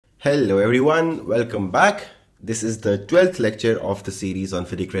Hello everyone, welcome back. This is the 12th lecture of the series on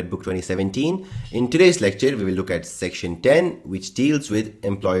FIDIC Red Book 2017. In today's lecture, we will look at section 10, which deals with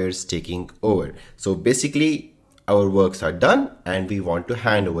employers taking over. So basically, our works are done and we want to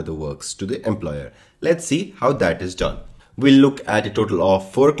hand over the works to the employer. Let's see how that is done. We'll look at a total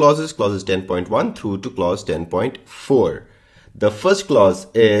of 4 clauses, clauses 10.1 through to clause 10.4. The first clause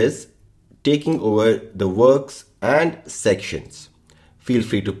is taking over the works and sections. Feel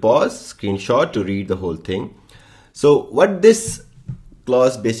free to pause, screenshot to read the whole thing. So what this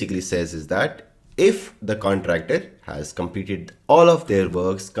clause basically says is that if the contractor has completed all of their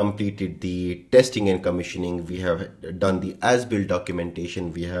works, completed the testing and commissioning, we have done the as-built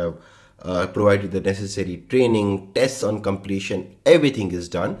documentation, we have provided the necessary training, tests on completion, everything is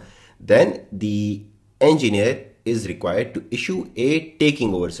done, then the engineer is required to issue a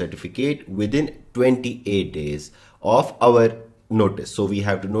taking over certificate within 28 days of our notice. So we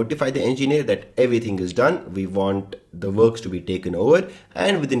have to notify the engineer that everything is done. We want the works to be taken over,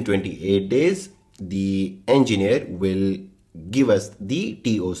 and within 28 days, the engineer will give us the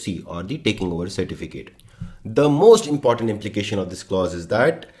TOC or the taking over certificate. The most important implication of this clause is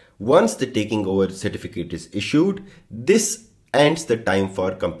that once the taking over certificate is issued, this ends the time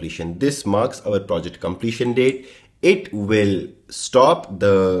for completion. This marks our project completion date. It will stop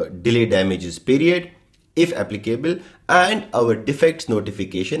the delay damages period, if applicable, and our defects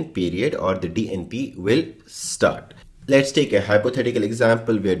notification period or the DNP will start. Let's take a hypothetical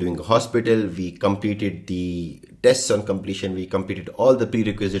example. We are doing a hospital. We completed the tests on completion. We completed all the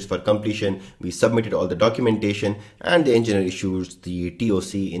prerequisites for completion. We submitted all the documentation and the engineer issues the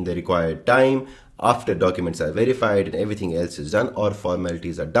TOC in the required time. After documents are verified and everything else is done or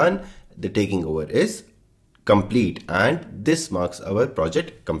formalities are done, the taking over is complete, and this marks our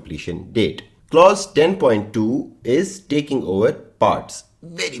project completion date. Clause 10.2 is taking over parts.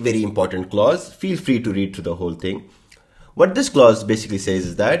 Very important clause. Feel free to read through the whole thing. What this clause basically says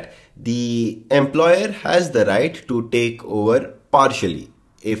is that the employer has the right to take over partially.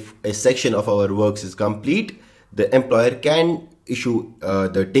 If a section of our works is complete, the employer can issue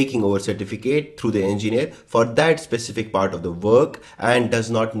the taking over certificate through the engineer for that specific part of the work and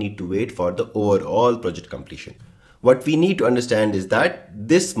does not need to wait for the overall project completion. What we need to understand is that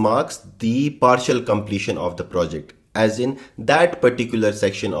this marks the partial completion of the project, as in that particular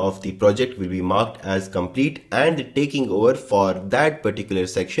section of the project will be marked as complete and the taking over for that particular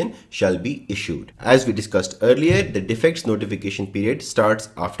section shall be issued. As we discussed earlier, the defects notification period starts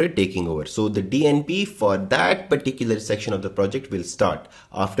after taking over. So the DNP for that particular section of the project will start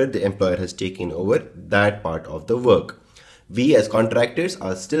after the employer has taken over that part of the work. We as contractors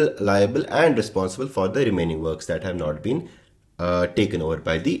are still liable and responsible for the remaining works that have not been taken over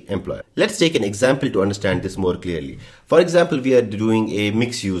by the employer. Let's take an example to understand this more clearly. For example, we are doing a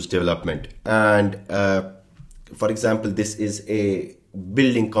mixed-use development, and for example, this is a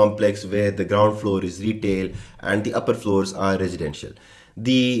building complex where the ground floor is retail and the upper floors are residential.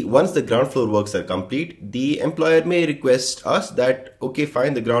 Once the ground floor works are complete, the employer may request us that, okay,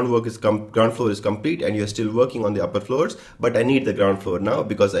 fine, the ground floor is complete and you're still working on the upper floors, but I need the ground floor now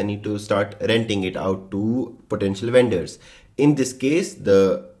because I need to start renting it out to potential vendors. In this case,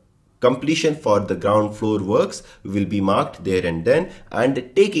 the completion for the ground floor works will be marked there and then, and the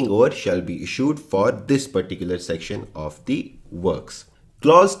taking over shall be issued for this particular section of the works.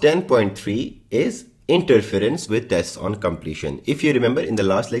 Clause 10.3 is interference with tests on completion. If you remember, in the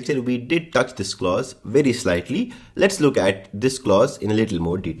last lecture, we did touch this clause very slightly. Let's look at this clause in a little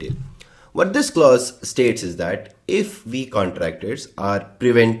more detail. What this clause states is that if we contractors are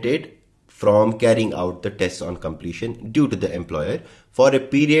prevented from carrying out the tests on completion due to the employer for a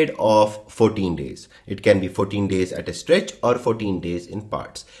period of 14 days. It can be 14 days at a stretch or 14 days in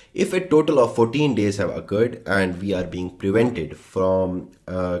parts. If a total of 14 days have occurred and we are being prevented from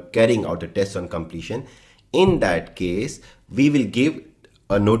carrying out the tests on completion, in that case, we will give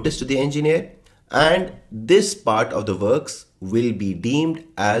a notice to the engineer and this part of the works will be deemed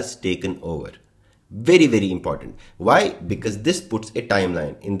as taken over. Very important. Why? Because this puts a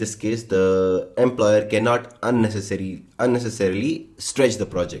timeline. In this case, the employer cannot unnecessarily stretch the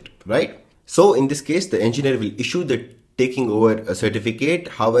project, right? So in this case, the engineer will issue the taking over a certificate.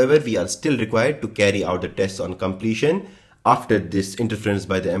 However, we are still required to carry out the tests on completion after this interference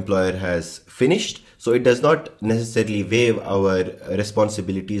by the employer has finished. So it does not necessarily waive our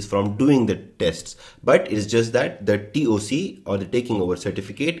responsibilities from doing the tests, but it is just that the TOC or the taking over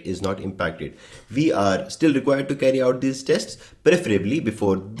certificate is not impacted. We are still required to carry out these tests, preferably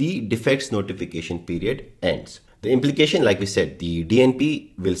before the defects notification period ends. The implication, like we said, the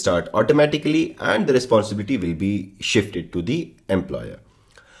DNP will start automatically and the responsibility will be shifted to the employer.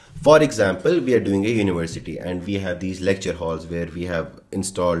 For example, we are doing a university and we have these lecture halls where we have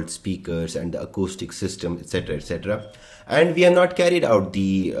installed speakers and the acoustic system, etc., etc. And we have not carried out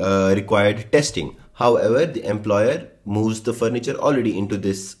the required testing. However, the employer moves the furniture already into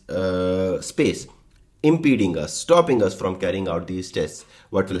this space, impeding us, stopping us from carrying out these tests.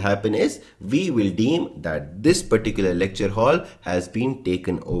 What will happen is we will deem that this particular lecture hall has been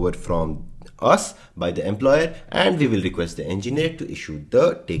taken over from us by the employer, and we will request the engineer to issue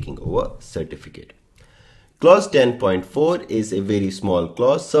the taking over certificate. Clause 10.4 is a very small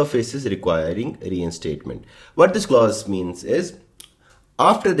clause, surfaces requiring reinstatement. What this clause means is,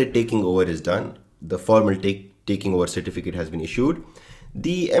 after the taking over is done, the formal taking over certificate has been issued,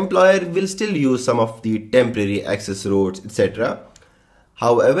 the employer will still use some of the temporary access roads, etc.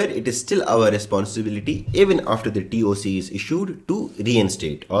 However, it is still our responsibility, even after the TOC is issued, to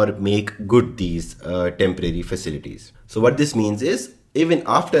reinstate or make good these temporary facilities. So what this means is, even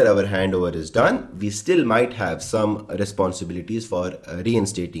after our handover is done, we still might have some responsibilities for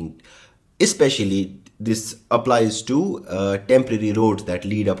reinstating. Especially this applies to temporary roads that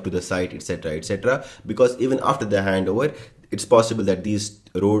lead up to the site, etc., etc. Because even after the handover, it's possible that these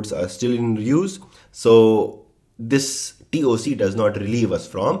roads are still in use. So this TOC does not relieve us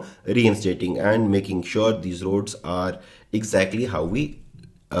from reinstating and making sure these roads are exactly how we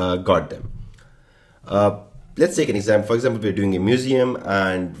got them. Let's take an example. For example, we're doing a museum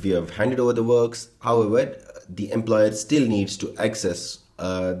and we have handed over the works. However, the employer still needs to access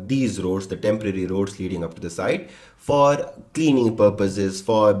these roads, the temporary roads leading up to the site, for cleaning purposes,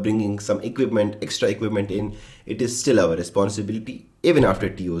 for bringing some equipment, extra equipment in. It is still our responsibility, even after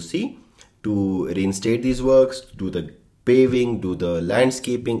TOC, to reinstate these works, do the paving, do the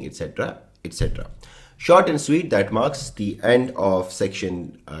landscaping, etc., etc. Short and sweet, that marks the end of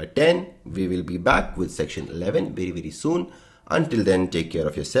section 10. We will be back with section 11 very, very soon. Until then, take care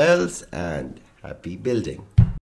of yourselves and happy building.